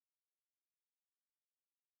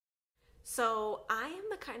So I am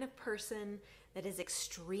the kind of person that is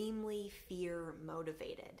extremely fear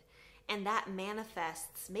motivated. And that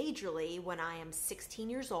manifests majorly when I am 16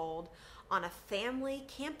 years old on a family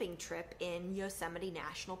camping trip in Yosemite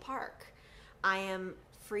National Park. I am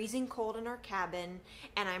freezing cold in our cabin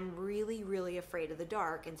and I'm really, really afraid of the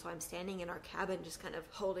dark. And so I'm standing in our cabin just kind of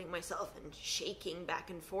holding myself and shaking back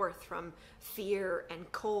and forth from fear and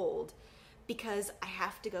cold because I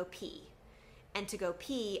have to go pee. And to go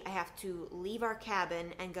pee, I have to leave our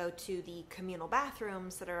cabin and go to the communal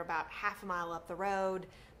bathrooms that are about half a mile up the road.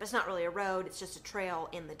 But it's not really a road, it's just a trail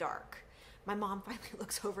in the dark. My mom finally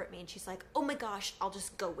looks over at me and she's like, "Oh my gosh, I'll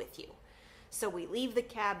just go with you." So we leave the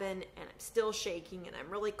cabin and I'm still shaking and I'm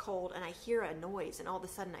really cold and I hear a noise and all of a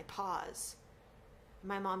sudden I pause.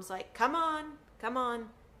 My mom's like, come on.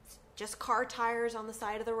 It's just car tires on the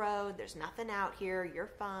side of the road. There's nothing out here. You're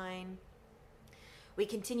fine." We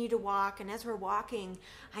continue to walk, and as we're walking,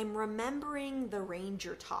 I'm remembering the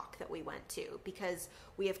ranger talk that we went to because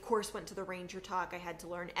we, of course, went to the ranger talk. I had to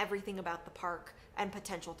learn everything about the park and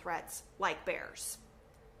potential threats like bears.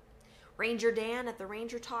 Ranger Dan at the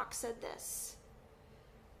ranger talk said this: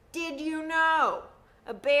 "Did you know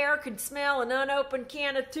a bear can smell an unopened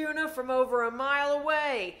can of tuna from over a mile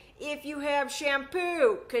away? If you have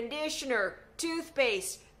shampoo, conditioner,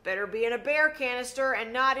 toothpaste, better be in a bear canister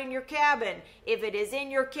and not in your cabin. If it is in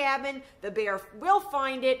your cabin, the bear will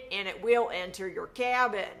find it and it will enter your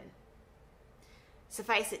cabin."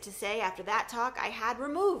 Suffice it to say, after that talk, I had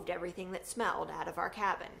removed everything that smelled out of our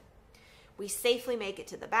cabin. We safely make it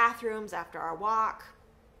to the bathrooms after our walk.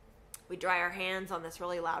 We dry our hands on this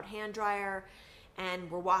really loud hand dryer, and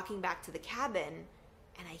we're walking back to the cabin,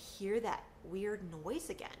 and I hear that weird noise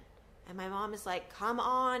again. And my mom is like, "Come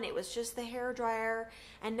on, it was just the hair dryer."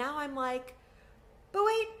 And now I'm like, "But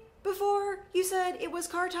wait, before you said it was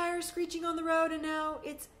car tires screeching on the road and now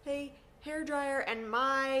it's a hair dryer." And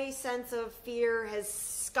my sense of fear has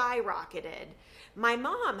skyrocketed. My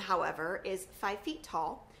mom, however, is 5 feet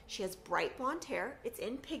tall. She has bright blonde hair. It's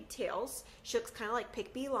in pigtails. She looks kind of like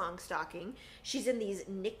Piggy Longstocking. She's in these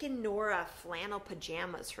Nick and Nora flannel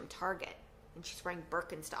pajamas from Target. And she's wearing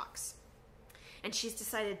Birkenstocks. And she's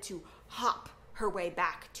decided to hop her way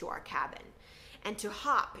back to our cabin. And to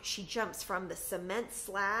hop, she jumps from the cement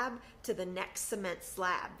slab to the next cement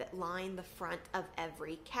slab that line the front of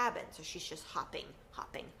every cabin. So she's just hopping.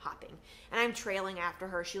 And I'm trailing after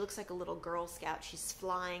her. She looks like a little Girl Scout. She's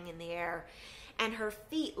flying in the air. And her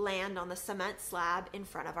feet land on the cement slab in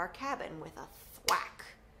front of our cabin with a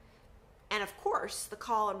thwack. And of course, the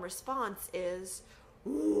call and response is,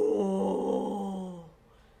 "Whoa."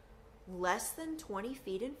 Less than 20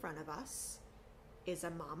 feet in front of us is a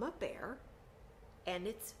mama bear, and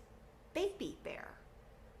it's baby bear.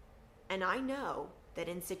 And I know that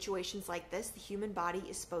in situations like this, the human body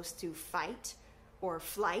is supposed to fight or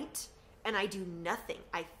flight, and I do nothing.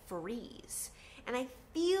 I freeze. And I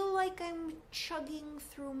feel like I'm chugging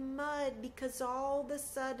through mud because all of a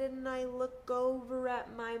sudden I look over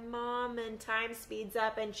at my mom and time speeds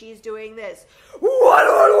up and she's doing this.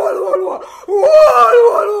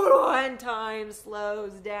 And time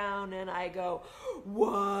slows down and I go,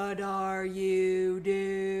 "What are you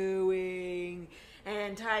doing?"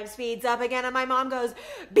 And time speeds up again and my mom goes,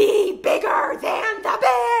 "Be bigger than the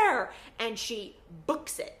bear." And she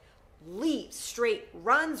books it. Leaves straight,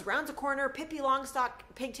 runs, rounds a corner, Pippi Longstock,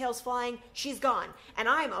 pigtails flying, she's gone. And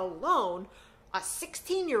I'm alone, a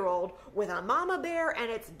 16-year-old with a mama bear and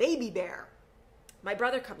its baby bear. My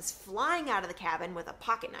brother comes flying out of the cabin with a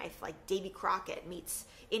pocket knife like Davy Crockett meets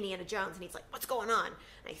Indiana Jones, and he's like, "What's going on?"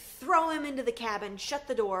 And I throw him into the cabin, shut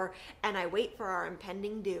the door, and I wait for our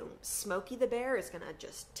impending doom. Smokey the bear is going to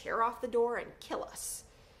just tear off the door and kill us.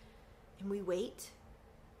 And we wait,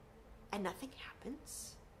 and nothing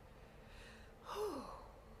happens.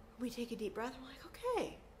 We take a deep breath and we're like,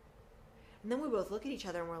 "Okay." And then we both look at each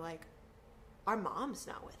other and we're like, our mom's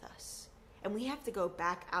not with us. And we have to go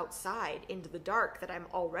back outside into the dark that I'm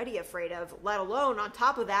already afraid of, let alone on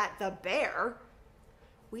top of that, the bear.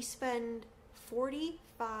 We spend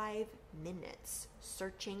 45 minutes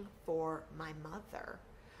searching for my mother,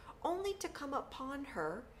 only to come upon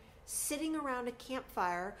her sitting around a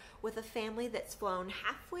campfire with a family that's flown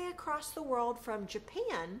halfway across the world from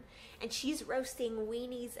Japan, and she's roasting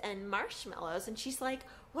weenies and marshmallows, and she's like,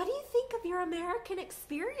 "What do you think of your American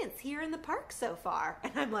experience here in the park so far?"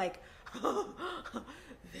 And I'm like,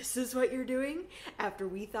 "This is what you're doing after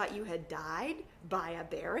we thought you had died by a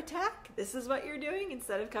bear attack? This is what you're doing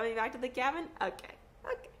instead of coming back to the cabin? Okay."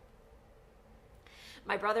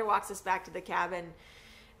 My brother walks us back to the cabin.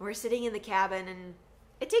 We're sitting in the cabin, and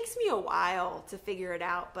it takes me a while to figure it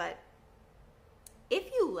out, but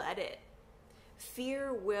if you let it,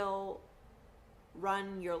 Fear will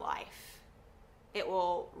run your life. It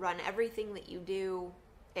will run everything that you do.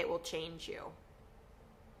 It will change you.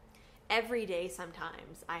 Every day,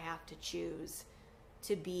 sometimes, I have to choose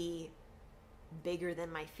to be bigger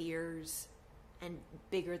than my fears and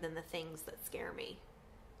bigger than the things that scare me.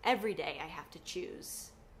 Every day, I have to choose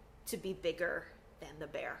to be bigger than the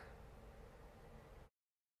bear.